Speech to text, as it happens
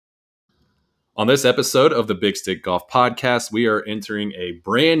On this episode of the Big Stick Golf Podcast, we are entering a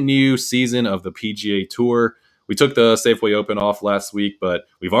brand new season of the PGA Tour. We took the Safeway Open off last week, but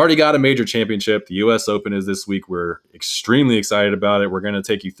we've already got a major championship. The U.S. Open is this week. We're extremely excited about it. We're going to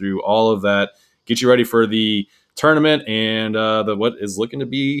take you through all of that, get you ready for the tournament and what is looking to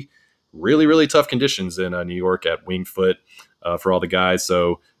be really, really tough conditions in New York at Winged Foot for all the guys.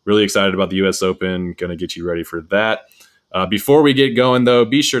 So really excited about the U.S. Open. Going to get you ready for that. Before we get going, though,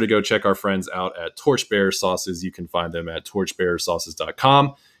 be sure to go check our friends out at Torchbearer Sauces. You can find them at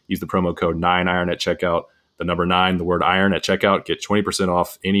torchbearersauces.com. Use the promo code 9IRON at checkout. The number 9, the word iron at checkout. Get 20%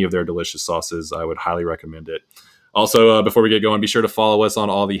 off any of their delicious sauces. I would highly recommend it. Also, before we get going, be sure to follow us on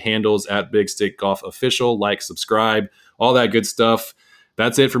all the handles at Big Stick Golf Official. Like, subscribe, all that good stuff.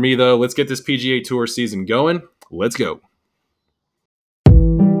 That's it for me, though. Let's get this PGA Tour season going. Let's go.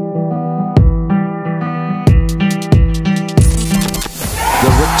 The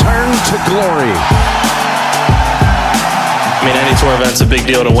return to glory. I mean, any tour event's a big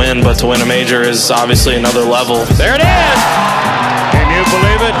deal to win, but to win a major is obviously another level. There it is! Can you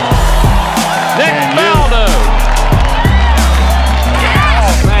believe it? Nick Faldo!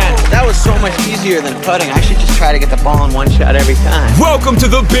 Oh, man, that was so much easier than putting. I should just try to get the ball in one shot every time. Welcome to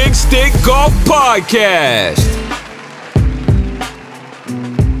the Big Stick Golf Podcast.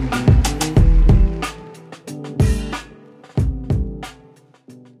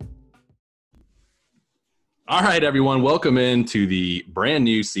 All right, everyone. Welcome into the brand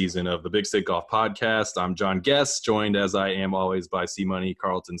new season of the Big Stick Golf Podcast. I'm John Guest, joined as I am always by C-Money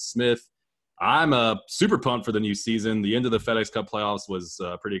Carlton Smith. I'm super pumped for the new season. The end of the FedEx Cup playoffs was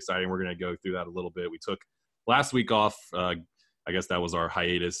pretty exciting. We're going to go through that a little bit. We took last week off. I guess that was our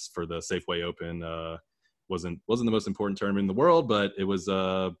hiatus for the Safeway Open. Wasn't the most important tournament in the world, but it was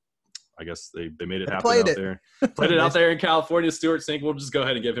I guess they made it happen out there. Played it out there in California. Stewart Cink, we'll just go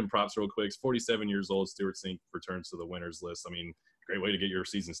ahead and give him props real quick. He's 47 years old. Stewart Cink returns to the winners list. I mean, great way to get your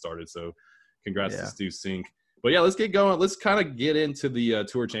season started. So congrats to Stu Cink. But yeah, let's get going. Let's kind of get into the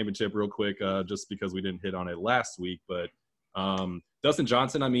Tour Championship real quick, just because we didn't hit on it last week. But Dustin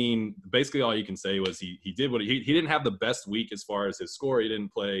Johnson, I mean, basically all you can say was he did what he didn't have the best week as far as his score. He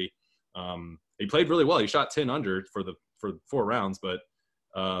didn't play. He played really well. He shot 10 under for 4 rounds, but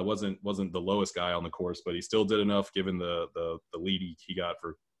wasn't the lowest guy on the course, but he still did enough given the lead he got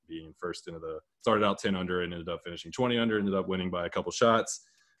for being first into started out 10 under and ended up finishing 20 under, ended up winning by a couple shots.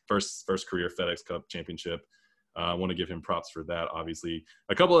 First career FedEx Cup championship. I want to give him props for that. Obviously,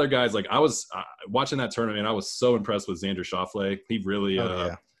 a couple other guys, like I was watching that tournament, I was so impressed with Xander Schauffele. He really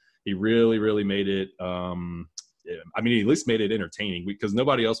made it. I mean, he at least made it entertaining because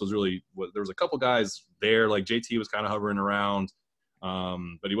nobody else was really. There was a couple guys there, like JT was kind of hovering around.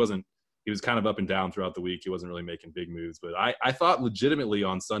 But he was kind of up and down throughout the week. He wasn't really making big moves, but I thought legitimately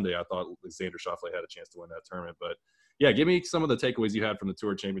on Sunday, I thought Xander Schauffele had a chance to win that tournament. But yeah, give me some of the takeaways you had from the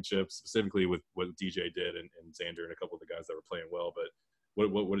Tour Championship, specifically with what DJ did and Xander and a couple of the guys that were playing well.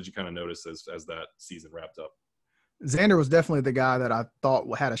 But what did you kind of notice as that season wrapped up? Xander was definitely the guy that I thought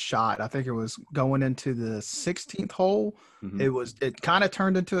had a shot. I think it was going into the 16th hole. Mm-hmm. It kind of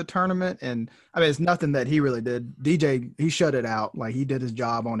turned into a tournament. And I mean, it's nothing that he really did. DJ, he shut it out. Like he did his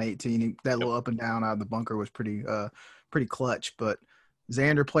job on 18. That little up and down out of the bunker was pretty clutch, but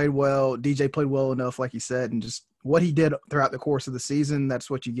Xander played well. DJ played well enough, like you said, and just what he did throughout the course of the season.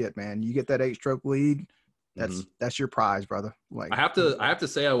 That's what you get, man. You get that 8-stroke lead. That's your prize, brother. Like I have to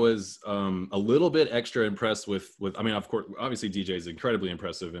say I was a little bit extra impressed with I mean, of course, obviously DJ is incredibly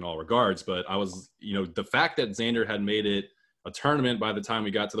impressive in all regards, but I was, the fact that Xander had made it a tournament by the time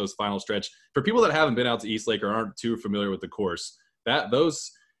we got to those final stretch. For people that haven't been out to East Lake or aren't too familiar with the course,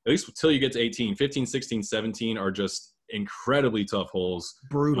 those at least until you get to 18, 15, 16, 17 are just incredibly tough holes.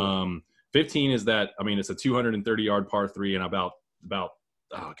 Brutal. 15 is that, I mean, it's a 230-yard par 3 and about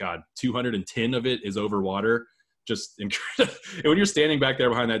 210 of it is over water. Just incredible. And when you're standing back there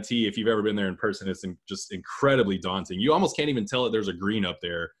behind that tee, if you've ever been there in person, it's just incredibly daunting. You almost can't even tell that there's a green up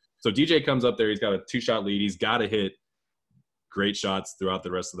there. So DJ comes up there. He's got a 2-shot lead. He's got to hit great shots throughout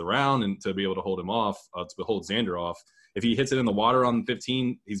the rest of the round and to be able to hold him off, to hold Xander off. If he hits it in the water on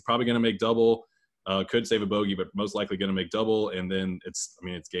 15, he's probably going to make double. Could save a bogey, but most likely going to make double. And then it's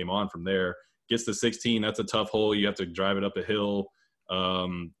game on from there. Gets to 16. That's a tough hole. You have to drive it up a hill.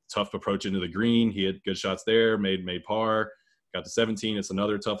 Tough approach into the green. He had good shots there, made par. Got to 17. It's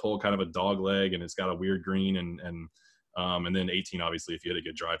another tough hole, kind of a dog leg, and it's got a weird green. And then 18, obviously, if you hit a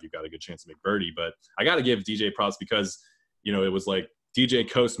good drive, you've got a good chance to make birdie. But I got to give DJ props because, it was like DJ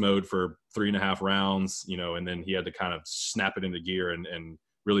coast mode for 3.5 rounds, and then he had to kind of snap it into gear and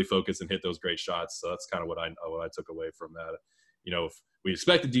really focus and hit those great shots. So that's kind of what I took away from that. we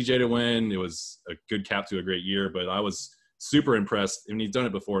expected DJ to win. It was a good cap to a great year, but I was super impressed. I mean, he's done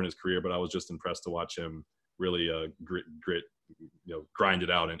it before in his career, but I was just impressed to watch him really grit, grind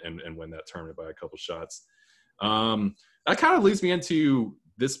it out and win that tournament by a couple shots. That kind of leads me into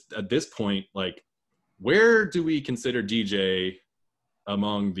this at this point, like, where do we consider DJ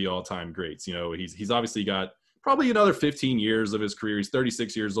among the all-time greats? He's obviously got probably another 15 years of his career. He's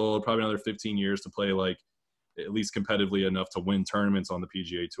 36 years old, probably another 15 years to play, like, at least competitively enough to win tournaments on the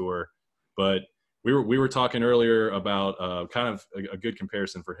PGA Tour. But we were talking earlier about kind of a good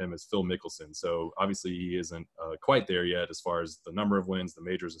comparison for him is Phil Mickelson. So obviously he isn't quite there yet as far as the number of wins, the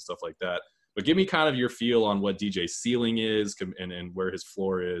majors and stuff like that. But give me kind of your feel on what DJ's ceiling is and where his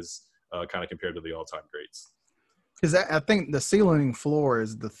floor is kind of compared to the all-time greats. Because I think the ceiling floor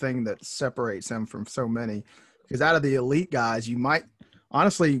is the thing that separates him from so many. Because out of the elite guys, you might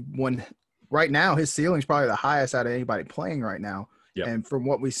honestly, right now, his ceiling is probably the highest out of anybody playing right now. Yep. And from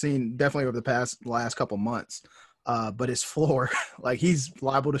what we've seen, definitely over the last couple months, but his floor, like, he's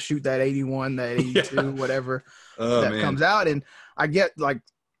liable to shoot that 81, that 82, whatever comes out. And I get, like,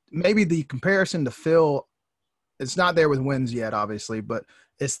 maybe the comparison to Phil, it's not there with wins yet, obviously, but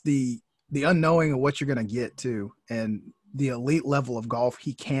it's the unknowing of what you're going to get to and the elite level of golf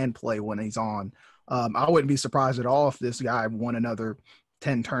he can play when he's on. I wouldn't be surprised at all if this guy won another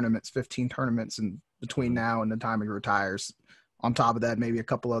 10 tournaments, 15 tournaments in between now and the time he retires. On top of that, maybe a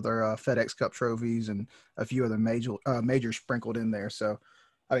couple other FedEx Cup trophies and a few other majors sprinkled in there. So,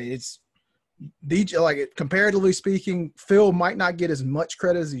 I mean, it's DJ, like, comparatively speaking, Phil might not get as much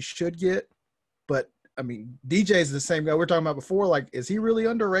credit as he should get, but I mean, DJ is the same guy we were talking about before. Like, is he really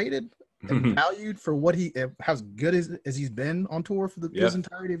underrated and valued for what how good as he's been on tour for his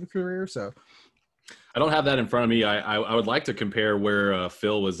entirety of his career? So, I don't have that in front of me. I would like to compare where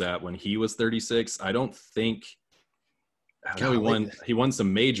Phil was at when he was 36. I don't think. I know he won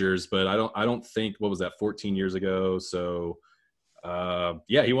some majors, but I don't think, what was that, 14 years ago? So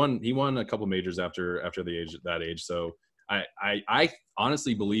he won a couple majors after that age. So I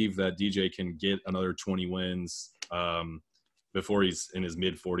honestly believe that DJ can get another 20 wins before he's in his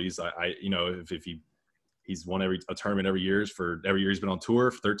mid 40s. If he's won a tournament every year he's been on tour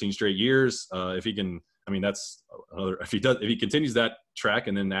for 13 straight years. If he can, I mean, that's another, if he continues that track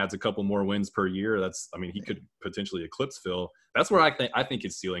and then adds a couple more wins per year, he could potentially eclipse Phil. That's where I think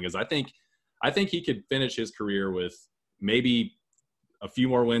his ceiling is. I think he could finish his career with maybe a few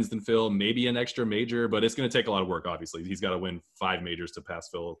more wins than Phil, maybe an extra major, but it's going to take a lot of work. Obviously, he's got to win 5 majors to pass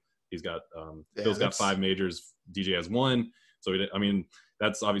Phil. Phil's got 5 majors. DJ has 1. So,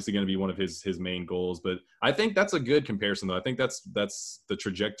 that's obviously going to be one of his main goals. But I think that's a good comparison, though. I think that's the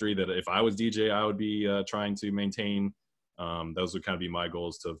trajectory that if I was DJ, I would be trying to maintain. Those would kind of be my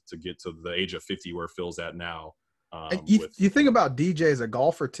goals to get to the age of 50 where Phil's at now. You think about DJ as a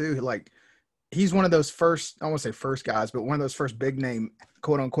golfer, too. Like, he's one of those first, I won't say first guys, but one of those first big name,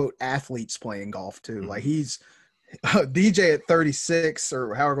 quote unquote, athletes playing golf, too. Mm-hmm. Like, he's DJ at 36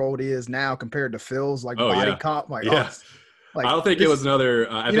 or however old he is now compared to Phil's, like, body comp. Like, like, I don't think it was another.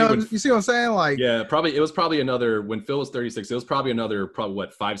 You see what I'm saying? Like, it was probably another, when Phil was 36. It was probably another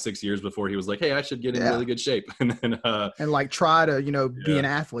 5-6 years before he was like, hey, I should get in really good shape, and then like try to be an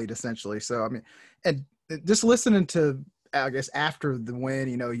athlete essentially. So I mean, and just listening to, I guess, after the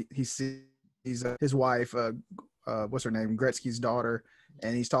win, he sees his wife, what's her name, Gretzky's daughter,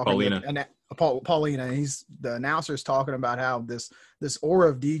 and he's talking Paulina, and the announcer's talking about how this aura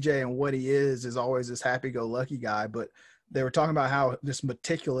of DJ and what he is always this happy-go-lucky guy, but they were talking about how this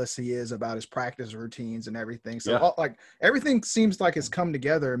meticulous he is about his practice routines and everything. So like, everything seems like it's come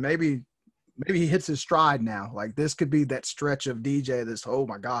together. Maybe he hits his stride now. Like, this could be that stretch of DJ that's, oh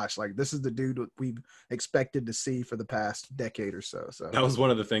my gosh, like, this is the dude that we've expected to see for the past decade or so. So that was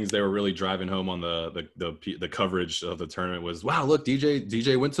one of the things they were really driving home on the coverage of the tournament was, wow, look,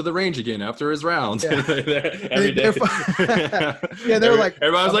 DJ went to the range again after his round. Yeah. Every day. They were like,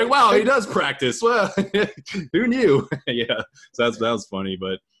 everybody was like, wow, he does practice. Well, who knew? So that was funny,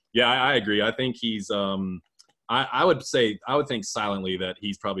 but I agree. I think he's I would think silently that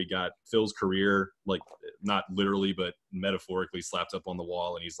he's probably got Phil's career, like, not literally, but metaphorically slapped up on the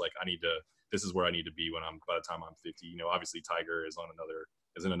wall. And he's like, this is where I need to be by the time I'm 50. Obviously Tiger is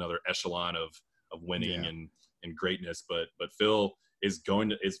in another echelon of winning and greatness, but Phil is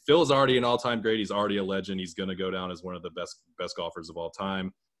Phil is already an all-time great. He's already a legend. He's going to go down as one of the best golfers of all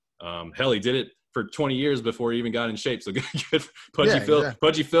time. Hell, he did it for 20 years before he even got in shape. So good Pudgy Phil. Exactly.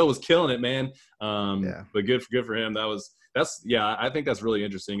 Pudgy Phil was killing it, man. But good for him. I think that's really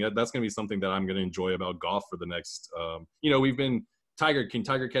interesting. That's going to be something that I'm going to enjoy about golf for the next, we've been can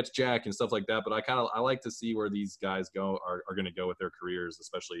Tiger catch Jack and stuff like that. But I like to see where these guys are going to go with their careers,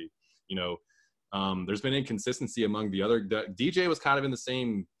 especially, there's been inconsistency among DJ was kind of in the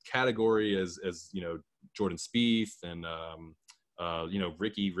same category as Jordan Spieth and,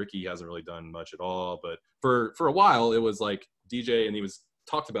 Ricky hasn't really done much at all, but for a while it was like DJ, and he was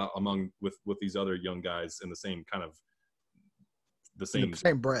talked about with these other young guys in the same kind of the same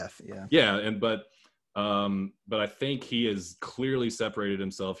breath. But I think he has clearly separated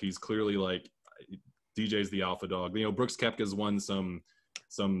himself. He's clearly like DJ's the alpha dog. Brooks Koepka's won some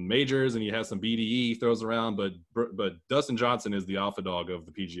majors and he has some BDE he throws around, but Dustin Johnson is the alpha dog of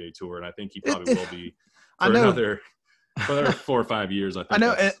the PGA Tour, and I think he probably will be for another 4 or 5 years.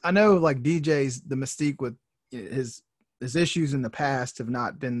 I know. Like DJ's the mystique with his issues in the past have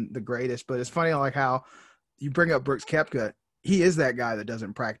not been the greatest, but it's funny like how you bring up Brooks Koepka. He is that guy that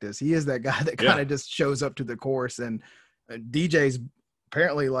doesn't practice. He is that guy that kind of just shows up to the course, and DJ's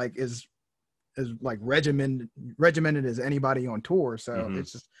apparently like is like regimented as anybody on tour. So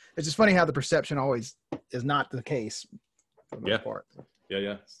it's just funny how the perception always is not the case for the most part.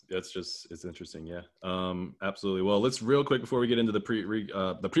 Yeah. It's interesting. Yeah. Absolutely. Well, let's real quick before we get into the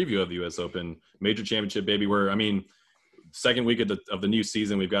preview of the US Open Major Championship, baby. Second week of the new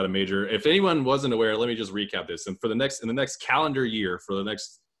season, we've got a major. If anyone wasn't aware, let me just recap this. And in the next calendar year, for the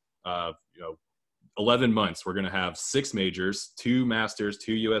next 11 months, we're going to have 6 majors, 2 Masters,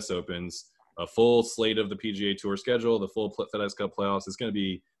 2 US Opens, a full slate of the PGA Tour schedule, the full FedEx Cup playoffs. It's going to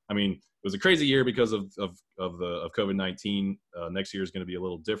be, it was a crazy year because of COVID-19. Next year is going to be a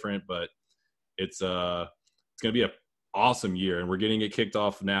little different, but it's going to be a awesome year, and we're getting it kicked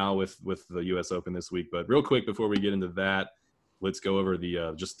off now with the US Open this week. But real quick before we get into that, let's go over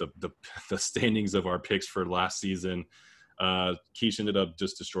the standings of our picks for last season. Keish ended up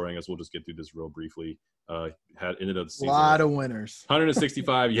just destroying us. We'll just get through this real briefly. Ended up the season a lot of winners,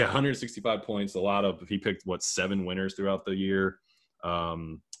 165 165 points. He picked 7 winners throughout the year.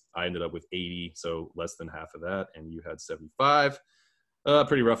 I ended up with 80, so less than half of that, and you had 75.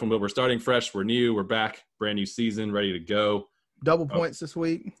 Pretty rough one, but we're starting fresh. We're new. We're back. Brand new season, ready to go. Double points this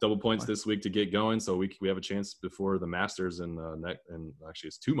week. Double points this week to get going. So we have a chance before the Masters and actually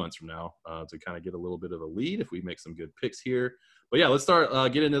it's 2 months from now to kind of get a little bit of a lead if we make some good picks here. But yeah, let's start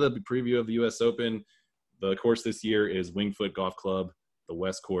get into the preview of the U.S. Open. The course this year is Winged Foot Golf Club, the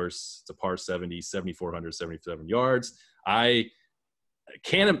West Course. It's a par 70, 7,477 yards.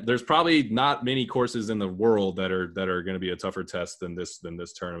 There's probably not many courses in the world that are going to be a tougher test than this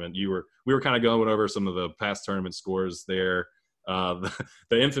tournament. We were kind of going over some of the past tournament scores there. The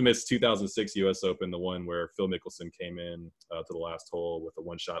infamous 2006 U.S. Open, the one where Phil Mickelson came in to the last hole with a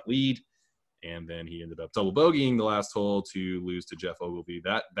 1-shot lead, and then he ended up double bogeying the last hole to lose to Jeff Ogilvy.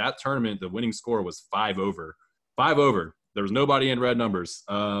 That tournament, the winning score was 5 over. 5 over. There was nobody in red numbers.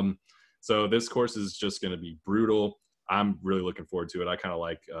 So this course is just going to be brutal. I'm really looking forward to it. I kind of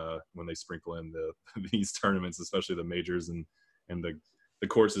like when they sprinkle in these tournaments, especially the majors, and the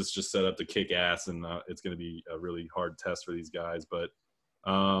course is just set up to kick ass, and it's going to be a really hard test for these guys. But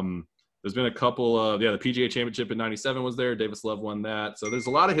there's been a couple the PGA Championship in �97 was there. Davis Love won that. So there's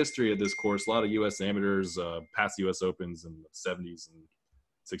a lot of history at this course, a lot of U.S. amateurs, past U.S. Opens in the 70s and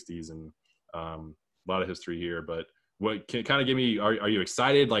 60s, and a lot of history here. But what can kind of give me, are you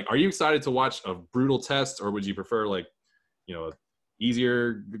excited? Like, are you excited to watch a brutal test, or would you prefer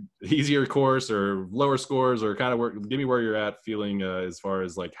easier course or lower scores, or kind of give me where you're at feeling as far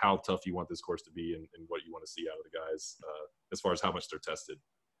as like how tough you want this course to be and what you want to see out of the guys as far as how much they're tested?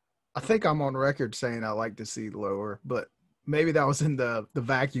 I think I'm on record saying I like to see lower, but maybe that was in the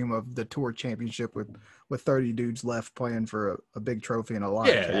vacuum of the Tour Championship with 30 dudes left playing for a big trophy and a lot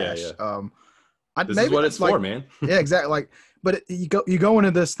of cash. Yeah. This is what it's for, man. Yeah, exactly. But you go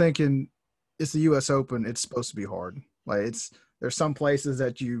into this thinking it's the U.S. Open. It's supposed to be hard. Like there's some places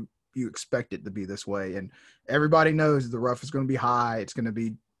that you expect it to be this way, and everybody knows the rough is going to be high. It's going to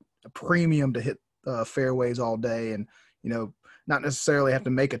be a premium to hit fairways all day, and not necessarily have to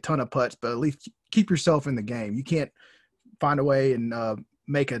make a ton of putts, but at least keep yourself in the game. You can't find a way and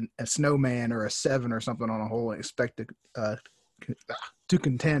make a snowman or a 7 or something on a hole and expect to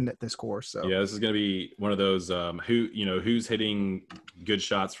contend at this course. So yeah, this is going to be one of those who's hitting good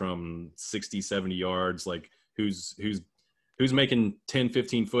shots from 60, 70 yards, like who's making 10,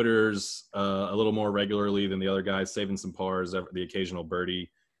 15 footers a little more regularly than the other guys, saving some pars, the occasional birdie.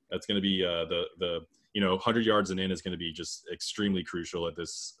 That's going to be the 100 yards and in is going to be just extremely crucial at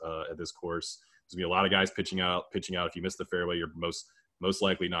this course. There's going to be a lot of guys pitching out. If you miss the fairway, you're most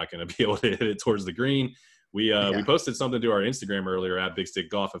likely not going to be able to hit it towards the green. We posted something to our Instagram earlier at Big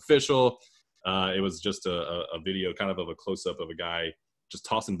Stick Golf Official. It was just a video kind of a close-up of a guy just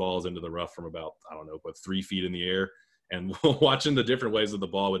tossing balls into the rough from about, 3 feet in the air. And watching the different ways that the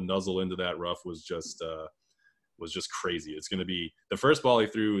ball would nuzzle into that rough was just crazy. It's going to be – the first ball he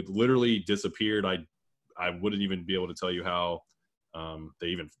threw, it literally disappeared. I wouldn't even be able to tell you how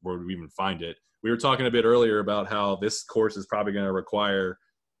where we even find it. We were talking a bit earlier about how this course is probably going to require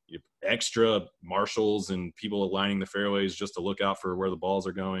extra marshals and people aligning the fairways just to look out for where the balls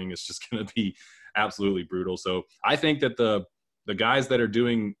are going. It's just going to be absolutely brutal. So I think that the guys that are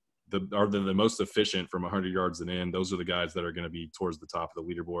doing are the most efficient from 100 yards and in. Those are the guys that are going to be towards the top of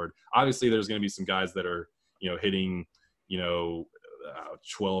the leaderboard. Obviously, there's going to be some guys that are hitting 12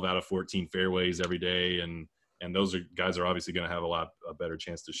 out of 14 fairways every day, and those guys are obviously going to have a better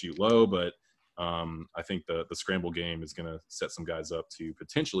chance to shoot low. But I think the scramble game is going to set some guys up to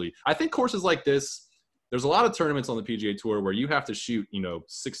potentially. I think courses like this, there's a lot of tournaments on the PGA Tour where you have to shoot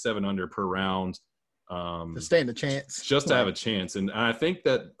 6-7 under per round to stay in the chance, just to have a chance. And I think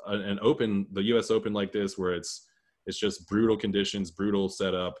that the U.S. Open like this, where it's just brutal conditions, brutal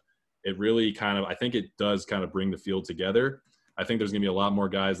setup, it really I think it does kind of bring the field together. I think there's going to be a lot more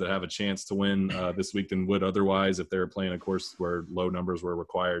guys that have a chance to win this week than would otherwise if they were playing a course where low numbers were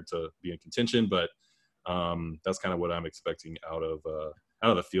required to be in contention. But that's kind of what I'm expecting out of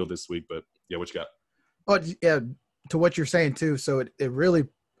the field this week. But yeah, what you got? Oh yeah, to what you're saying too. So it really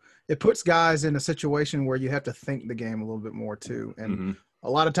puts guys in a situation where you have to think the game a little bit more too. And a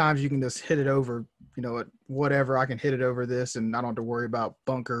lot of times you can just hit it over, whatever, I can hit it over this and I don't have to worry about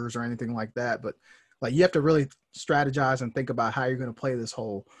bunkers or anything like that. But like you have to really strategize and think about how you're going to play this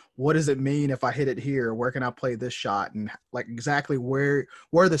hole. What does it mean if I hit it here? Where can I play this shot? And like exactly where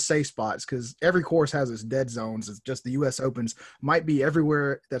are the safe spots? Because every course has its dead zones. It's just the U.S. Opens might be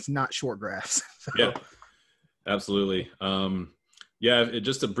everywhere that's not short grass. So. Yeah, absolutely.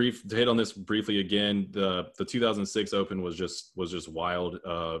 Just to hit on this briefly again, the 2006 Open was just wild,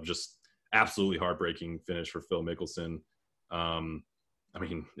 just absolutely heartbreaking finish for Phil Mickelson.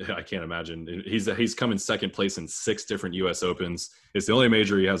 I can't imagine. He's come in second place in 6 different U.S. Opens. It's the only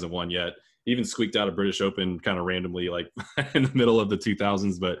major he hasn't won yet. He even squeaked out a British Open kind of randomly, like in the middle of the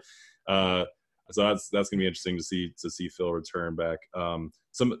 2000s. But so that's going to be interesting to see Phil return back.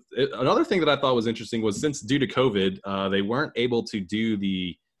 Another thing that I thought was interesting was since due to COVID, they weren't able to do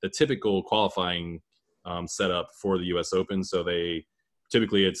the typical qualifying setup for the U.S. Open. So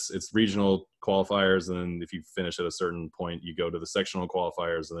typically it's regional qualifiers, and then if you finish at a certain point, you go to the sectional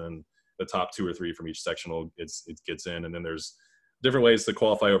qualifiers, and then the top 2 or 3 from each sectional it gets in, and then there's different ways to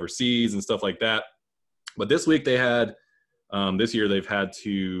qualify overseas and stuff like that. But this week this year they've had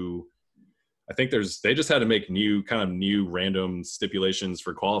to. I think they just had to make new random stipulations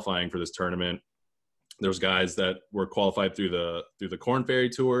for qualifying for this tournament. There's guys that were qualified through the Korn Ferry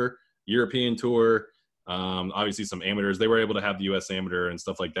Tour, European Tour, obviously some amateurs. They were able to have the U.S. Amateur and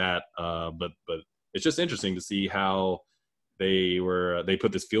stuff like that. But it's just interesting to see how they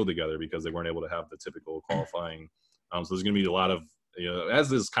put this field together because they weren't able to have the typical qualifying. So there's going to be a lot of,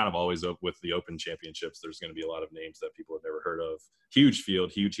 as is kind of always with the Open Championships, there's going to be a lot of names that people have never heard of. Huge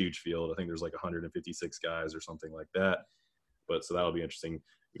field. I think there's like 156 guys or something like that. But so that'll be interesting.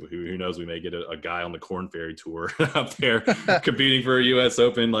 Who knows? We may get a guy on the Korn Ferry Tour up there competing for a U.S.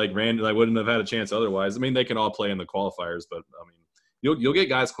 Open like Randy. I wouldn't have had a chance otherwise. I mean, they can all play in the qualifiers, but I mean, you'll get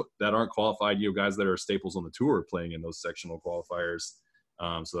guys that aren't qualified. You have guys that are staples on the tour playing in those sectional qualifiers.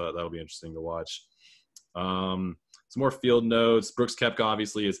 So that'll be interesting to watch. Some more field notes. Brooks Koepka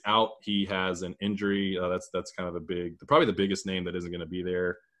obviously is out. He has an injury. That's kind of probably the biggest name that isn't going to be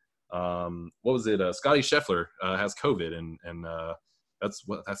there. What was it? Scotty Scheffler has COVID, and that's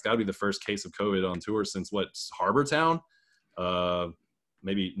got to be the first case of COVID on tour since Harbor Town.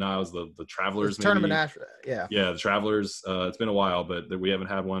 Maybe no, it was the Travelers. Tournament after, yeah. Yeah, the Travelers. It's been a while, but we haven't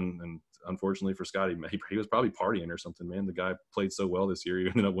had one, and unfortunately for Scotty, he was probably partying or something. Man, the guy played so well this year. He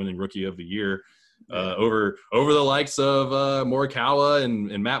ended up winning Rookie of the Year. Over the likes of Morikawa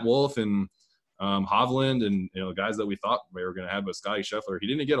and Matt Wolff and Hovland and guys that we thought we were going to have. But Scotty Scheffler, he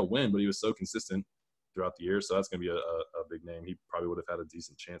didn't get a win, but he was so consistent throughout the year. So that's going to be a big name. He probably would have had a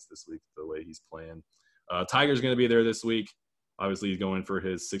decent chance this week the way he's playing. Tiger's going to be there this week. Obviously, he's going for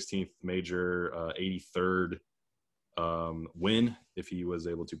his 16th major, 83rd win if he was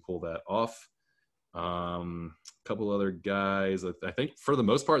able to pull that off. A couple other guys. I think for the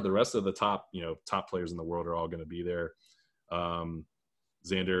most part, the rest of the top players in the world are all going to be there.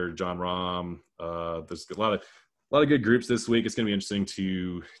 Xander, Jon Rahm. There's a lot of good groups this week. It's going to be interesting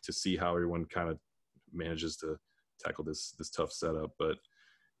to see how everyone kind of manages to tackle this tough setup. But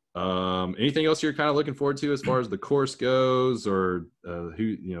Anything else you're kind of looking forward to as far as the course goes, or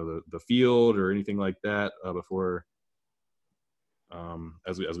the field or anything like that before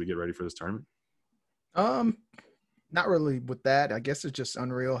as we get ready for this tournament? Not really with that. I guess it's just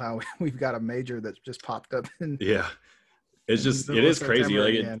unreal how we've got a major that's just popped up. Yeah, it is crazy.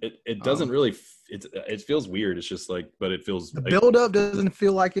 Like it doesn't really. It feels weird. It's just like, but it feels the build up doesn't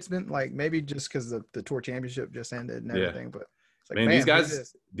feel like it's been like maybe just because the tour championship just ended and everything. But it's like, man,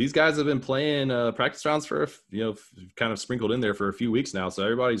 these guys have been playing practice rounds for kind of sprinkled in there for a few weeks now. So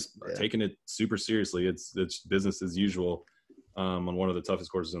everybody's taking it super seriously. It's business as usual. On one of the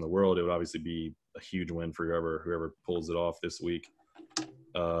toughest courses in the world, it would obviously be a huge win for whoever pulls it off this week.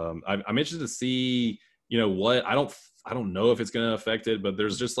 I'm interested to see, what I don't know if it's going to affect it, but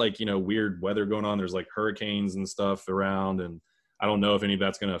there's just like, weird weather going on. There's like hurricanes and stuff around, and I don't know if any of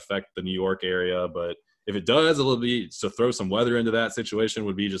that's going to affect the New York area, but if it does, it'll be to throw some weather into that situation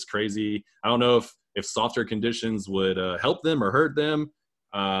would be just crazy. I don't know if softer conditions would help them or hurt them.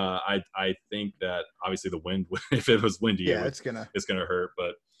 I think that obviously the wind, if it was windy, it's gonna hurt.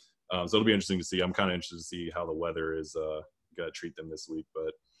 But so it'll be interesting to see. I'm kind of interested to see how the weather is gonna treat them this week.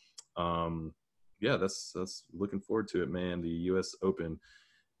 But that's looking forward to it, man. The U.S. Open.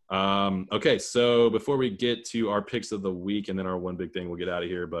 Okay, so before we get to our picks of the week and then our one big thing, we'll get out of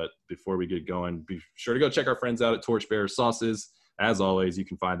here. But before we get going, be sure to go check our friends out at Torchbearer Sauces. As always, you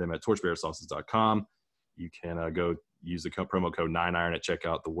can find them at torchbearersauces.com. You can go use the promo code 9iron at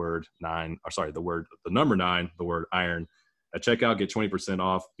checkout. The number 9, the word iron at checkout. Get 20%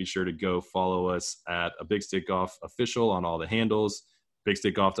 off. Be sure to go follow us at a Big Stick Golf official on all the handles.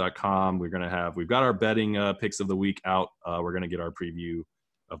 BigStickGolf.com. We've got our betting picks of the week out. We're gonna get our preview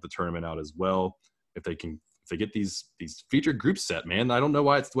of the tournament out as well. If they get these featured groups set, man, I don't know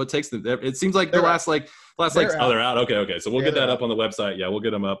why what takes them. It seems like they're out. Okay. So we'll get that up on the website. Yeah, we'll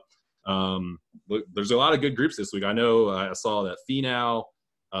get them up. Look, there's a lot of good groups this week. I know I saw that Finau,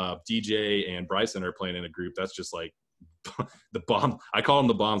 DJ, and Bryson are playing in a group that's just like the bomb. I call them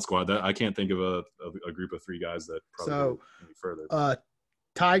the bomb squad. I can't think of a group of 3 guys that probably go any further.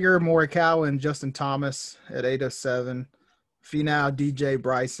 Tiger, Morikawa, and Justin Thomas at 807. Finau, DJ,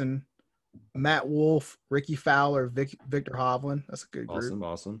 Bryson, Matt Wolff, Ricky Fowler, Victor Hovland. That's a good group.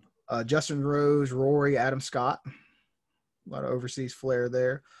 Awesome. Justin Rose, Rory, Adam Scott. A lot of overseas flair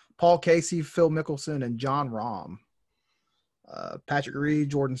there. Paul Casey, Phil Mickelson, and John Rahm. Patrick Reed,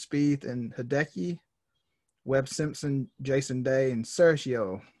 Jordan Spieth, and Hideki. Webb Simpson, Jason Day, and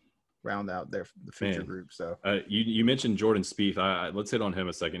Sergio round out the feature group. So you mentioned Jordan Spieth. Let's hit on him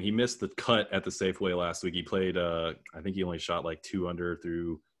a second. He missed the cut at the Safeway last week. He played. I think he only shot like 2 under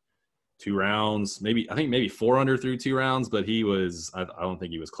through 2 rounds. Maybe 4 under through 2 rounds. But he was. I don't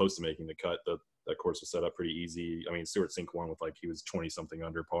think he was close to making the cut. That course was set up pretty easy. I mean, Stuart Sink won with he was 20 something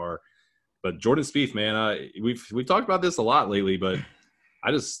under par. But Jordan Spieth, man, we've talked about this a lot lately. But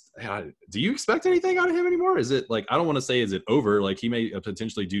do you expect anything out of him anymore? Is it I don't want to say is it over? He may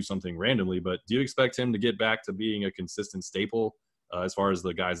potentially do something randomly, but do you expect him to get back to being a consistent staple as far as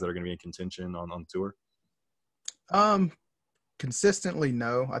the guys that are going to be in contention on tour? Consistently,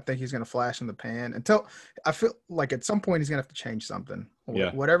 no. I think he's going to flash in the pan until I feel like at some point he's going to have to change something.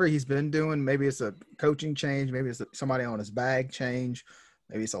 Yeah. Whatever he's been doing, maybe it's a coaching change, maybe it's somebody on his bag change,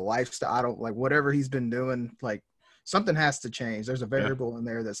 maybe it's a lifestyle. I don't whatever he's been doing, something has to change. There's a variable in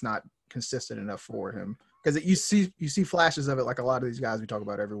there that's not consistent enough for him because you see flashes of it like a lot of these guys we talk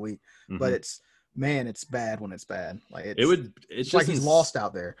about every week, but it's bad when it's bad. It's like he's lost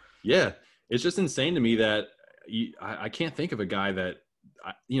out there. Yeah, it's just insane to me that I can't think of a guy that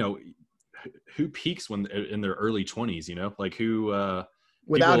who peaks when in their early 20s. Who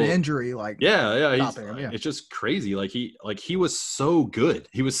without injury, it's just crazy. He was so good.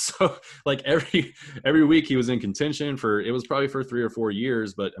 He was so every week he was in contention it was probably for 3 or 4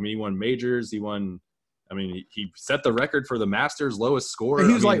 years. But I mean, he won majors. He set the record for the Masters lowest score.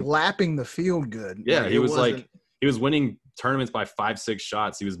 He was lapping the field good. Yeah, he was winning tournaments by 5-6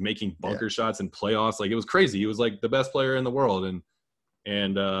 shots. He was making bunker shots in playoffs. It was crazy. He was the best player in the world. And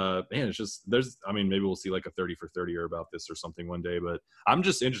man, it's just maybe we'll see a 30 for 30 or about this or something one day, but I'm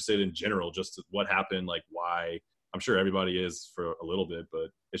just interested in general, just what happened, why. I'm sure everybody is for a little bit, but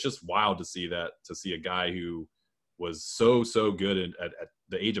it's just wild to see a guy who was so good at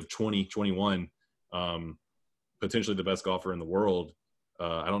the age of 20, 21, potentially the best golfer in the world.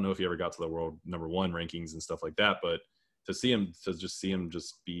 I don't know if he ever got to the world #1 rankings and stuff like that, but to see him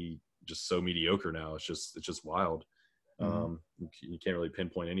just be just so mediocre now, it's just wild. You can't really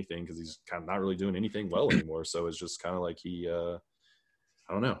pinpoint anything because he's kind of not really doing anything well anymore. So it's just kind of he, I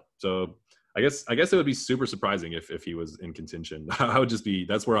don't know. So I guess it would be super surprising if he was in contention. I would just be,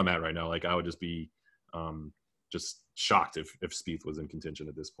 that's where I'm at right now. Like I would just be just shocked if Spieth was in contention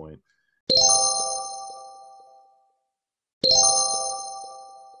at this point.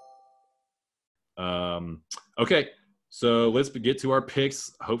 Okay, so let's get to our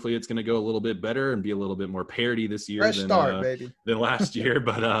picks. Hopefully it's going to go a little bit better and be a little bit more parity this year than last year.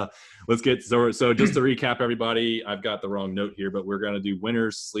 But let's get so just to recap everybody, I've got the wrong note here, but we're going to do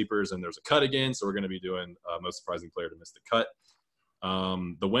winners, sleepers, and there's a cut again. So we're going to be doing most surprising player to miss the cut.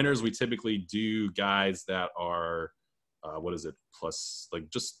 The winners, we typically do guys that are plus like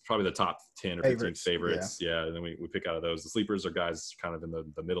just probably the top 10 or 15 favorites. Yeah. And then we pick out of those. The sleepers are guys kind of in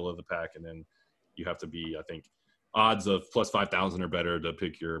the middle of the pack, and then you have to be, I think, odds of plus 5,000 or better to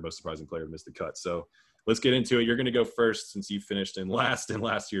pick your most surprising player to miss the cut. So let's get into it. You're going to go first since you finished in last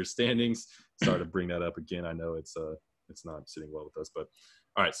year's standings. Sorry to bring that up again. I know it's not sitting well with us, but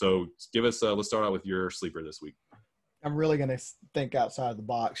all right. So give us let's start out with your sleeper this week. I'm really going to think outside the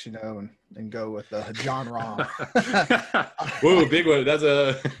box, and go with Jon Rahm. Whoa, big one. That's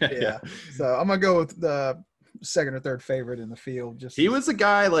yeah. So I'm going to go with the second or third favorite in the field. He was a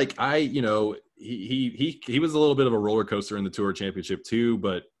guy like he was a little bit of a roller coaster in the Tour Championship too,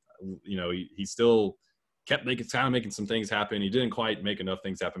 but he still kept making some things happen. He didn't quite make enough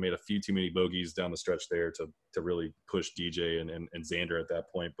things happen. Made a few too many bogeys down the stretch there to really push DJ and Xander at that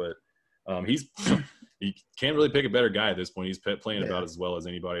point, but. He can't really pick a better guy at this point. He's playing about as well as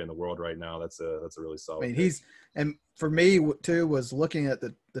anybody in the world right now. That's a really solid. And for me too was looking at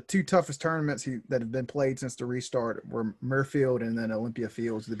the two toughest tournaments that have been played since the restart were Muirfield and then Olympia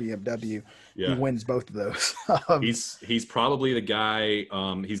Fields, the BMW. Yeah. He wins both of those. He's probably the guy.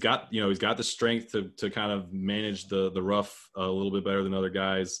 He's got the strength to kind of manage the rough a little bit better than other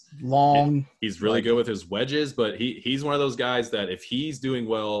guys. He's really good with his wedges, but he's one of those guys that if he's doing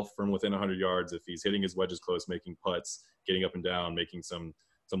well from within 100 yards, if he's hitting his wedges close, making putts, getting up and down, making some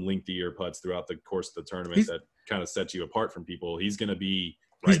lengthier putts throughout the course of the tournament that kind of sets you apart from people, he's going to be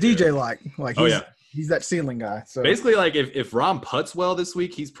right. He's DJ like he's that ceiling guy. So basically, like if Rahm putts well this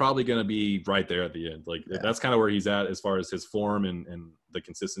week, he's probably going to be right there at the end. Like that's kind of where he's at as far as his form and the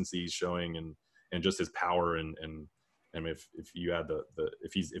consistency he's showing and just his power and if you add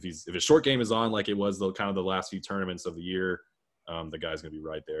if his short game is on like it was the kind of the last few tournaments of the year, the guy's going to be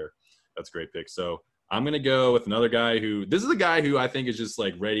right there. That's a great pick. So I'm going to go with another guy this is a guy who I think is just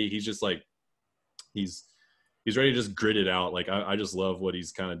like ready. He's just like, he's ready to just grit it out. Like I just love what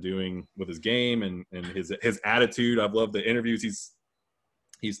he's kind of doing with his game and his attitude. I've loved the interviews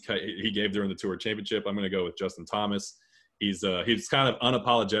he gave during the Tour Championship. I'm going to go with Justin Thomas. He's kind of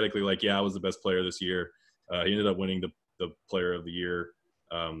unapologetically like, yeah, I was the best player this year. He ended up winning the player of the year.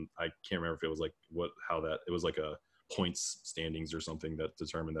 I can't remember if it was like it was like a points standings or something that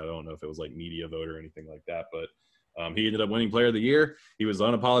determined that. I don't know if it was like media vote or anything like that, but he ended up winning player of the year. He was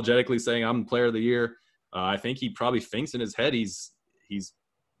unapologetically saying I'm the player of the year. I think he probably thinks in his head he's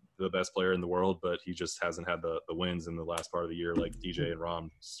the best player in the world, but he just hasn't had the wins in the last part of the year like DJ and Rahm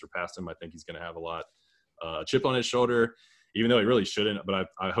surpassed him. I think he's going to have a lot chip on his shoulder, even though he really shouldn't, but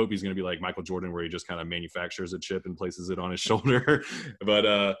I hope he's going to be like Michael Jordan where he just kind of manufactures a chip and places it on his shoulder.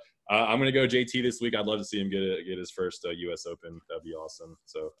 But I'm going to go JT this week. I'd love to see him get his first U.S. Open. That'd be awesome.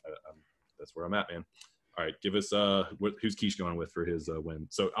 So that's where I'm at, man. All right, give us who's Keish going with for his win.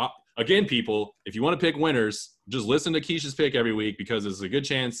 So again, people, if you want to pick winners, just listen to Keish's pick every week because there's a good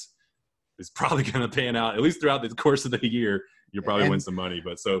chance it's probably going to pan out at least throughout the course of the year. You'll probably win some money.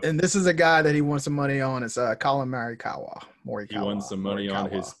 And this is a guy that he won some money on. It's Colin Morikawa. He won some money on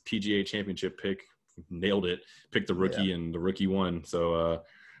his PGA Championship pick. Nailed it. Picked the rookie and the rookie won. So.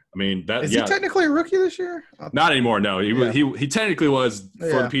 I mean, is he technically a rookie this year? Not anymore. No, he technically was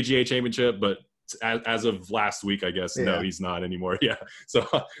for the PGA Championship, but as of last week, I guess no, he's not anymore. Yeah, so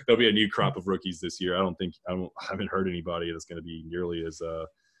there'll be a new crop of rookies this year. I haven't heard anybody that's going to be nearly as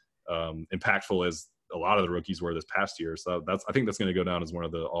impactful as a lot of the rookies were this past year. So I think that's going to go down as one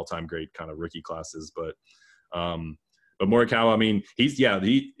of the all-time great kind of rookie classes. But Morikawa, I mean,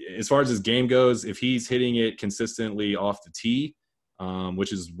 he as far as his game goes, if he's hitting it consistently off the tee.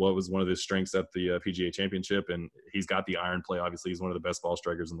 Which is what was one of his strengths at the PGA Championship. And he's got the iron play. Obviously, he's one of the best ball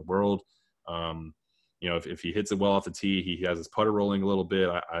strikers in the world. If he hits it well off the tee, he has his putter rolling a little bit.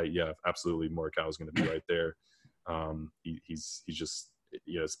 Absolutely. Morikawa is going to be right there. He's just,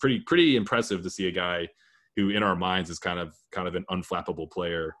 it's pretty impressive to see a guy who in our minds is kind of an unflappable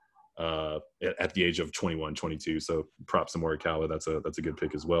player at the age of 21, 22. So props to Morikawa. That's a good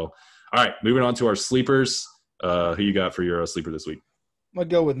pick as well. All right, moving on to our sleepers. Who you got for your sleeper this week? I'm going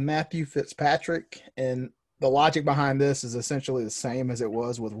to go with Matthew Fitzpatrick, and the logic behind this is essentially the same as it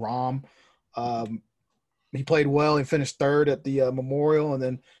was with Rahm. He played well. He finished third at the Memorial and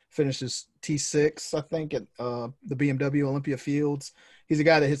then finishes T6, I think, at the BMW Olympia Fields. He's a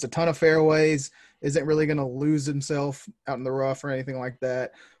guy that hits a ton of fairways, isn't really going to lose himself out in the rough or anything like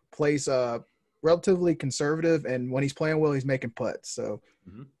that. Plays relatively conservative, and when he's playing well, he's making putts. So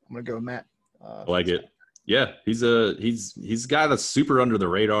I'm going to go with Matt. I like it. Yeah, he's a guy that's super under the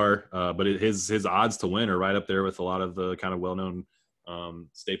radar, but his odds to win are right up there with a lot of the kind of well-known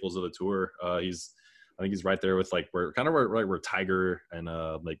staples of the tour. I think he's right there with like where Tiger and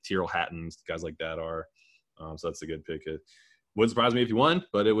like Tyrrell Hatton, guys like that are. So that's a good pick. It wouldn't surprise me if he won,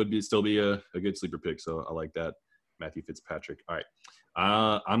 but it would still be a good sleeper pick. So I like that, Matthew Fitzpatrick. All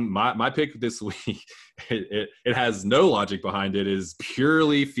right, my pick this week. It has no logic behind it. It is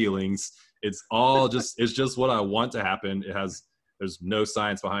purely feelings. It's just what I want to happen. There's no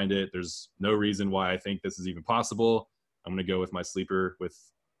science behind it. There's no reason why I think this is even possible. I'm going to go with my sleeper with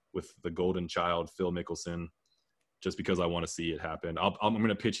the golden child, Phil Mickelson, just because I want to see it happen. I'm going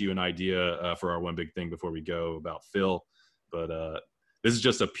to pitch you an idea for our one big thing before we go about Phil, but this is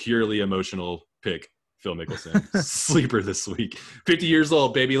just a purely emotional pick. Phil Mickelson, sleeper this week. 50 years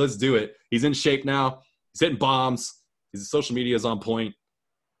old, baby. Let's do it. He's in shape now. He's hitting bombs. His social media is on point.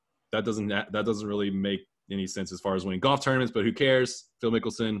 That doesn't really make any sense as far as winning golf tournaments, but who cares? Phil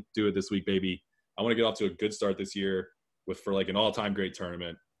Mickelson, do it this week, baby. I want to get off to a good start this year for like an all-time great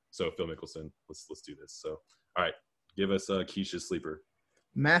tournament. So Phil Mickelson, let's do this. So all right, give us Keisha's sleeper.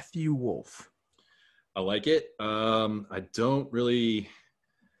 Matthew Wolff. I like it. I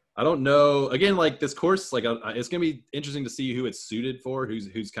don't know. Again, like this course, like it's gonna be interesting to see who it's suited for,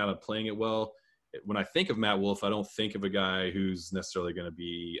 who's kind of playing it well. When I think of Matt Wolff, I don't think of a guy who's necessarily going to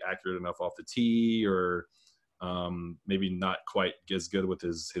be accurate enough off the tee, or maybe not quite as good with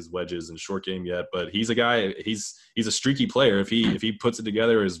his wedges and short game yet. But he's a guy. He's a streaky player. If he puts it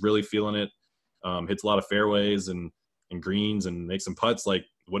together, is really feeling it. Hits a lot of fairways and greens and makes some putts. Like,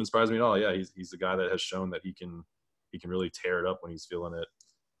 wouldn't surprise me at all. Yeah, he's a guy that has shown that he can really tear it up when he's feeling it.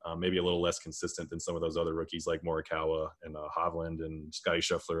 Maybe a little less consistent than some of those other rookies like Morikawa and Hovland and Scotty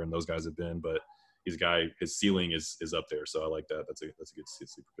Scheffler and those guys have been, but he's a guy, his ceiling is up there. So I like that. That's a good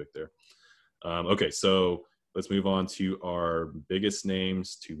sleeper pick there. Okay, so let's move on to our biggest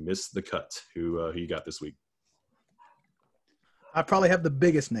names to miss the cut. Who you got this week? I probably have the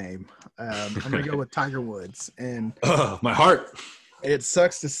biggest name. I'm going to go with Tiger Woods. And my heart. It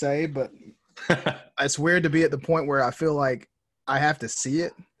sucks to say, but it's weird to be at the point where I feel like I have to see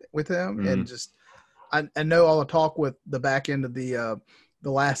it with him. And just I know all the talk with the back end of the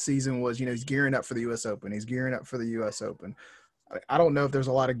last season was, he's gearing up for the U.S. Open. He's gearing up for the U.S. Open. I don't know if there's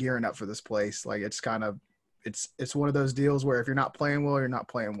a lot of gearing up for this place. Like, it's kind of it's one of those deals where if you're not playing well, you're not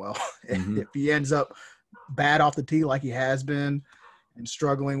playing well. If he ends up bad off the tee like he has been and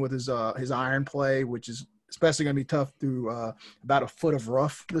struggling with his iron play, which is especially going to be tough through about a foot of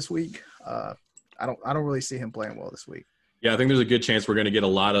rough this week, I don't really see him playing well this week. Yeah, I think there's a good chance we're going to get a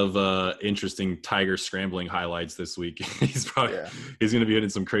lot of interesting Tiger scrambling highlights this week. He's going to be hitting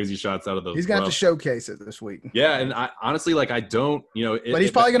some crazy shots out of those. He's going to have to showcase it this week. Yeah, and I honestly, like, I don't, but he's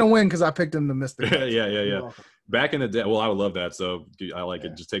probably going to win because I picked him to miss the cut. Yeah. Back in the day, well, I would love that. So I like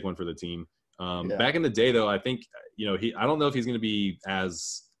it. Just take one for the team. Back in the day, though, I think I don't know if he's going to be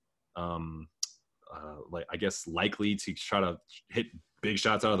as like, I guess, likely to try to hit big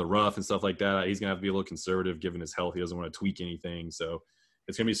shots out of the rough and stuff like that. He's going to have to be a little conservative given his health. He doesn't want to tweak anything. So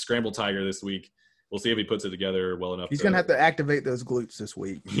it's going to be Scramble Tiger this week. We'll see if he puts it together well enough. He's going to have to activate those glutes this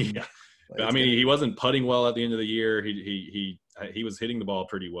week. Yeah. I mean, he wasn't putting well at the end of the year. He was hitting the ball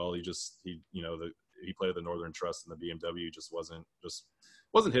pretty well. He played at the Northern Trust and the BMW just wasn't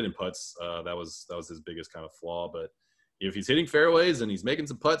hitting putts. That was his biggest kind of flaw. But if he's hitting fairways and he's making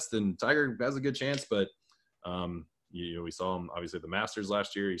some putts, then Tiger has a good chance. But we saw him obviously at the Masters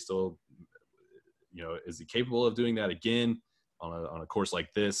last year. He's still, is he capable of doing that again on a course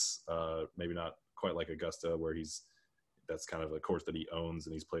like this? Maybe not quite like Augusta, where that's kind of a course that he owns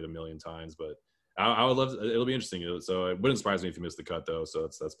and he's played a million times. But I would love. It'll be interesting. So it wouldn't surprise me if he missed the cut though. So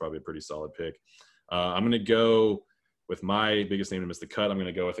that's probably a pretty solid pick. I'm going to go with my biggest name to miss the cut. I'm going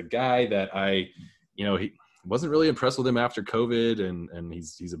to go with a guy that he wasn't really impressed with him after COVID, and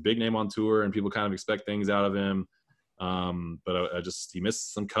he's a big name on tour, and people kind of expect things out of him. But he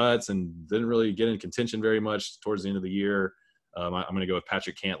missed some cuts and didn't really get in contention very much towards the end of the year. I'm going to go with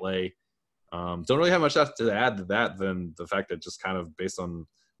Patrick Cantlay. Don't really have much to add to that than the fact that just kind of based on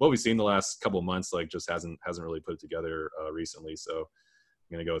what we've seen the last couple of months, like just hasn't really put it together recently. So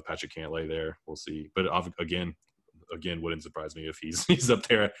I'm going to go with Patrick Cantlay there. We'll see. But again, wouldn't surprise me if he's up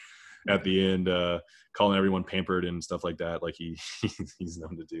there at the end, calling everyone pampered and stuff like that, like he's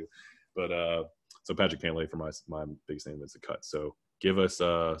known to do. But so Patrick Cantlay for my biggest name is a cut. So give us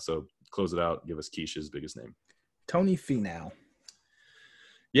so close it out. Give us Keish's biggest name. Tony Finau.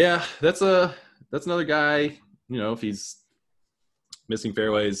 Yeah, that's another guy. You know, if he's missing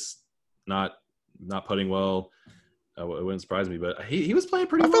fairways, not putting well, it wouldn't surprise me. But he was playing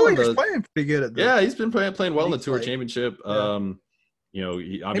pretty well. I feel like he's playing pretty good at this. Yeah, he's been playing well in the Tour Championship. Yeah. You know,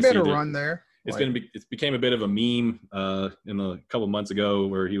 he made a run there. It became a bit of a meme in a couple months ago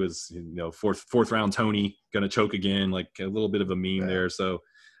where he was, you know, fourth round Tony gonna choke again, like a little bit of a meme there. So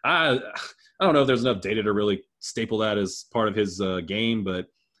I don't know if there's enough data to really staple that as part of his game, but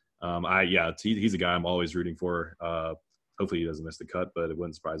he's a guy I'm always rooting for. Hopefully he doesn't miss the cut, but it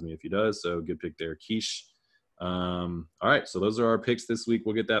wouldn't surprise me if he does. So good pick there, Keish. All right, so those are our picks this week.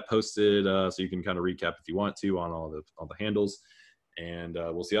 We'll get that posted so you can kind of recap if you want to on all the handles, and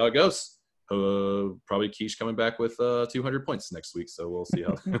we'll see how it goes. Probably Keish coming back with 200 points next week, so we'll see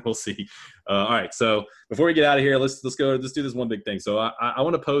how we'll see. All right, so before we get out of here, let's do this one big thing. So I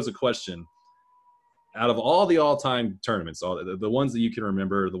want to pose a question. Out of all the all-time tournaments, all the ones that you can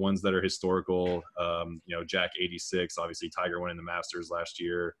remember, the ones that are historical, you know, Jack 86, obviously Tiger winning the Masters last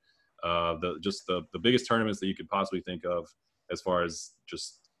year, the biggest tournaments that you could possibly think of as far as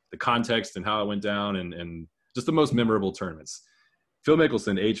just the context and how it went down and just the most memorable tournaments. Phil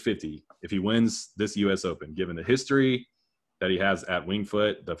Mickelson, age 50, if he wins this U.S. Open, given the history that he has at Winged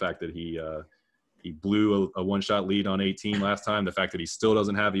Foot, the fact that he blew a one-shot lead on 18 last time, the fact that he still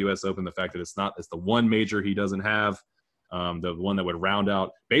doesn't have a U.S. Open, the fact that it's the one major he doesn't have, the one that would round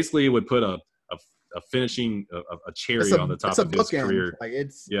out, basically it would put a finishing a cherry on the top of his career. Like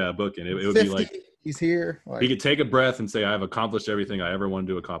it's bookend. It would be like he's here. He could take a breath and say, "I've accomplished everything I ever wanted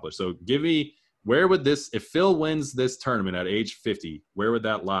to accomplish." So give me. Where would if Phil wins this tournament at age 50, where would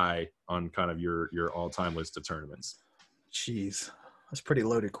that lie on kind of your all-time list of tournaments? Jeez, that's a pretty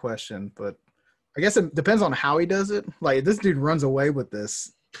loaded question, but I guess it depends on how he does it. Like, if this dude runs away with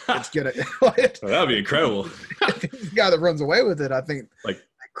this, it's gonna. That would be incredible. The guy that runs away with it, I think. Like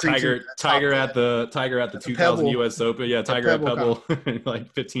Tiger at the 2000 U.S. Open, yeah, Tiger at Pebble,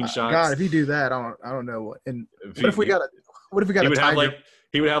 like 15 shots. God, if you do that, I don't know what. And what if we got a Tiger?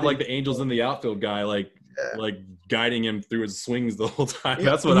 He would have like the Angels in the outfield guy, like guiding him through his swings the whole time. Yeah,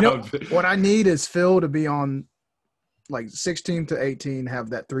 that's what I would. What I need is Phil to be on like 16 to 18, have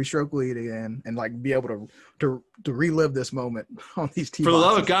that 3-stroke lead again, and like be able to relive this moment on these teams. For the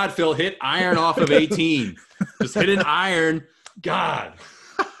love of God, Phil, hit iron off of 18. Just hit an iron. God,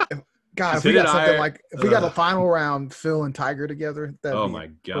 if we got something like if we got a final round, Phil and Tiger together, that'd be my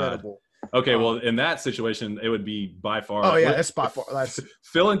God. Incredible. Okay, well, in that situation, it would be by far. Oh yeah, it's by far. That's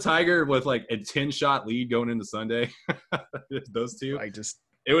Phil and Tiger with like a 10-shot lead going into Sunday. Those two,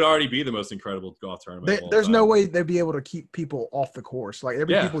 it would already be the most incredible golf tournament. There's no way they'd be able to keep people off the course. Like there'd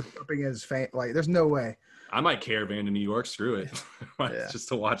be people jumping as fan. Like there's no way. I might caravan to New York. Screw it, just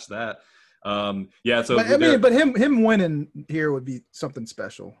to watch that. So but him winning here would be something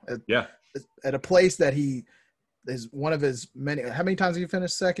special. At a place that he is one of his many. How many times have you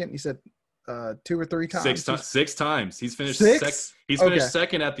finished second? He said 2 or 3 times. 6 times. He's finished He's finished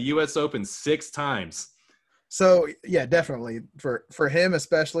second at the U.S. Open 6 times. So yeah, definitely for him,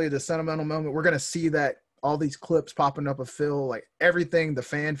 especially the sentimental moment. We're gonna see that all these clips popping up of Phil, like everything, the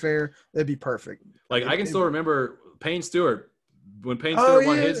fanfare. That'd be perfect. Like I can still remember Payne Stewart when Payne Stewart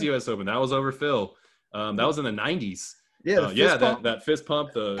won his U.S. Open. That was over Phil. That was in the 90s. Yeah, that fist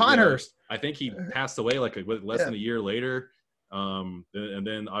pump. The Pinehurst. I think he passed away like less than a year later. And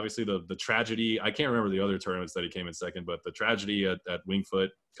then obviously the tragedy. I can't remember the other tournaments that he came in second, but the tragedy at Winged Foot,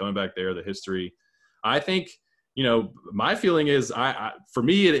 coming back there, the history. I think, my feeling is for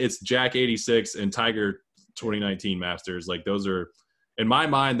me it's Jack 86 and Tiger 2019 Masters. Like those are, in my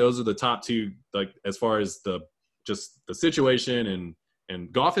mind, those are the top two. Like as far as the situation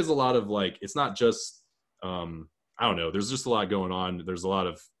and golf is a lot of like, it's not just I don't know. There's just a lot going on. There's a lot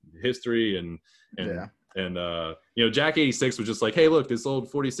of history and Jack 86 was just like, hey, look, this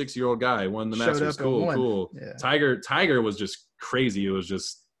old 46-year-old guy won the Masters. Cool. Yeah. Tiger was just crazy. It was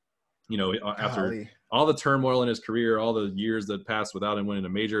just, after all the turmoil in his career, all the years that passed without him winning a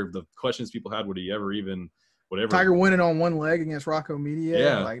major, the questions people had, would he ever even whatever. Tiger winning on one leg against Rocco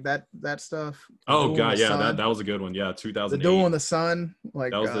Mediate, like that stuff. Oh God, yeah, that was a good one. Yeah, 2008. The duel in the sun,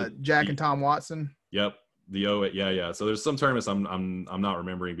 like Jack and Tom Watson. Yep. The 08, yeah. So there's some tournaments I'm not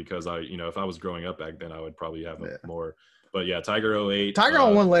remembering because if I was growing up back then, I would probably have more. But yeah, Tiger 08. Tiger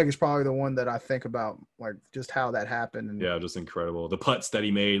on one leg is probably the one that I think about, like just how that happened. And, just incredible. The putts that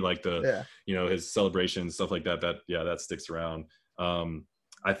he made, like his celebrations, stuff like that. That sticks around.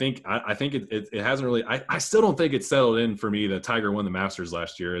 I think it hasn't really. I still don't think it's settled in for me that Tiger won the Masters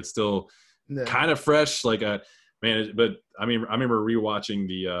last year. It's still kind of fresh, like a man. But I mean, I remember rewatching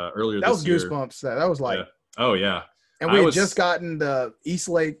the earlier. That this was year. Goosebumps. That was like, oh yeah. And we had just gotten the East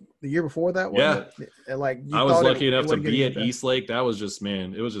Lake the year before that one. Yeah, and like I was lucky enough to be at East Lake. That was just,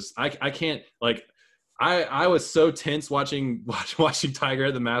 man. It was just I can't like. I was so tense watching Tiger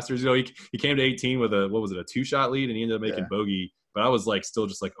at the Masters. You know, he came to 18 with a 2-shot lead, and he ended up making bogey. But I was like, still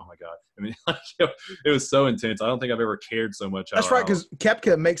just like, oh my god. I mean, like, it was so intense. I don't think I've ever cared so much. That's right, because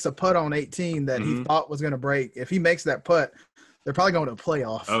Koepka makes a putt on 18 that he thought was going to break. If he makes that putt, they're probably going to a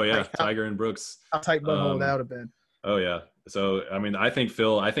playoff. Oh yeah, like, Tiger and Brooks. How tight butthole that would have been. Oh yeah. So I mean, I think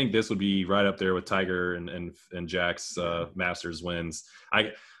this would be right up there with Tiger and Jack's Masters wins.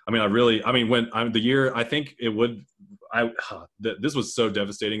 This was so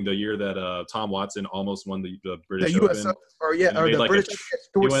devastating. The year that Tom Watson almost won the British Open. He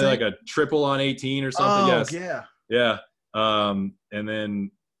went like a triple on 18 or something. Oh, yes. Yeah. And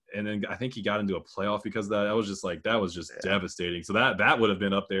then I think he got into a playoff because of that. That was just devastating. So that would have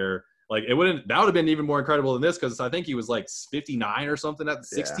been up there. Like that would have been even more incredible than this, because I think he was like 59 or something at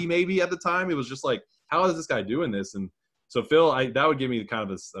 60 maybe at the time. It was just like, how is this guy doing this? And so Phil, that would give me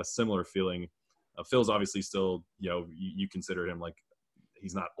kind of a similar feeling. Phil's obviously still, you consider him like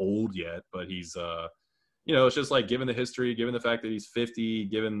he's not old yet, but he's, it's just like given the history, given the fact that he's 50,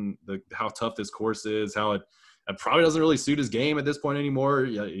 given how tough this course is, how it probably doesn't really suit his game at this point anymore.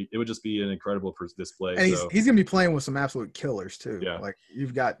 Yeah, it would just be an incredible display. And he's going to be playing with some absolute killers too. Yeah. Like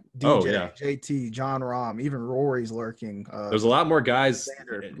you've got DJ, JT, John Rahm, even Rory's lurking. There's a lot more guys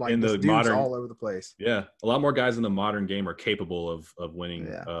in the modern all over the place. Yeah. A lot more guys in the modern game are capable of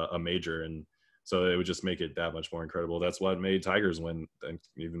winning a major. And so it would just make it that much more incredible. That's what made Tigers win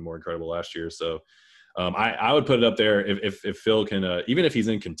even more incredible last year. So I would put it up there if Phil can, even if he's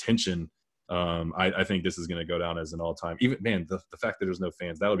in contention. I think this is going to go down as an all-time. Even the fact that there's no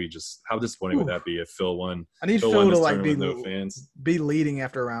fans, that would be just how disappointing would that be if Phil won? I need Phil to like be leading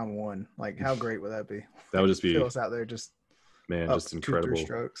after round one. Like how great would that be? That would just be Phil's out there just incredible. 2-3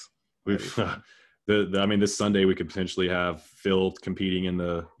 strokes. This Sunday we could potentially have Phil competing in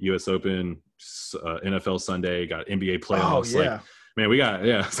the U.S. Open, NFL Sunday, got NBA playoffs. Oh yeah, man, we got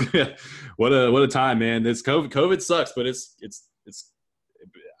what a time, man. This COVID sucks, but it's.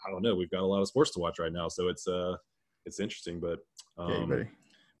 I don't know. We've got a lot of sports to watch right now, so it's interesting. But but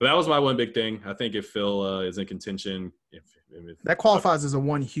that was my one big thing. I think if Phil is in contention, if that qualifies as a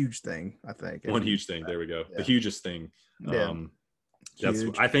one huge thing, I think one huge thing. There we go. Yeah. The hugest thing.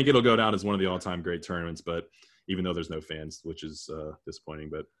 Huge. I think it'll go down as one of the all-time great tournaments. But even though there's no fans, which is disappointing.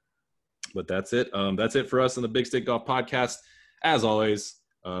 But that's it. That's it for us on the Big Stick Golf Podcast. As always,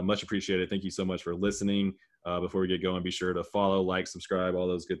 much appreciated. Thank you so much for listening. Before we get going, be sure to follow, like, subscribe, all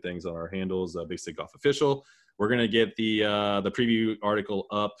those good things on our handles, Big Stick Golf Official. We're going to get the preview article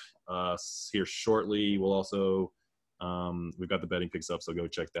up here shortly. We'll also we've got the betting picks up, so go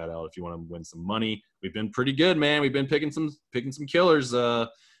check that out if you want to win some money. We've been pretty good, man. We've been picking some killers the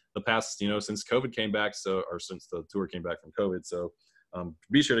past, since COVID came back, or since the tour came back from COVID. So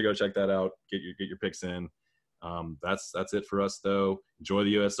be sure to go check that out. Get your picks in. That's it for us, though. Enjoy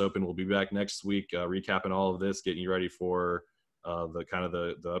the U.S. Open. We'll be back next week, recapping all of this, getting you ready for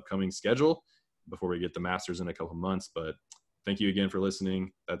the upcoming schedule before we get the Masters in a couple months. But thank you again for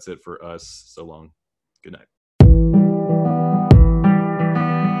listening. That's it for us. So long. Good night.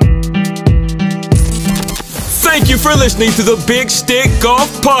 Thank you for listening to the Big Stick Golf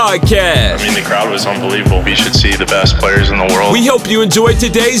Podcast. I mean, the crowd was unbelievable. We should see the best players in the world. We hope you enjoyed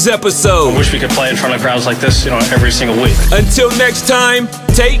today's episode. I wish we could play in front of crowds like this, every single week. Until next time,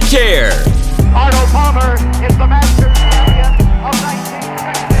 take care. Arnold Palmer is the Masters champion of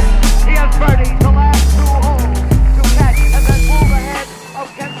 1960. He has birdied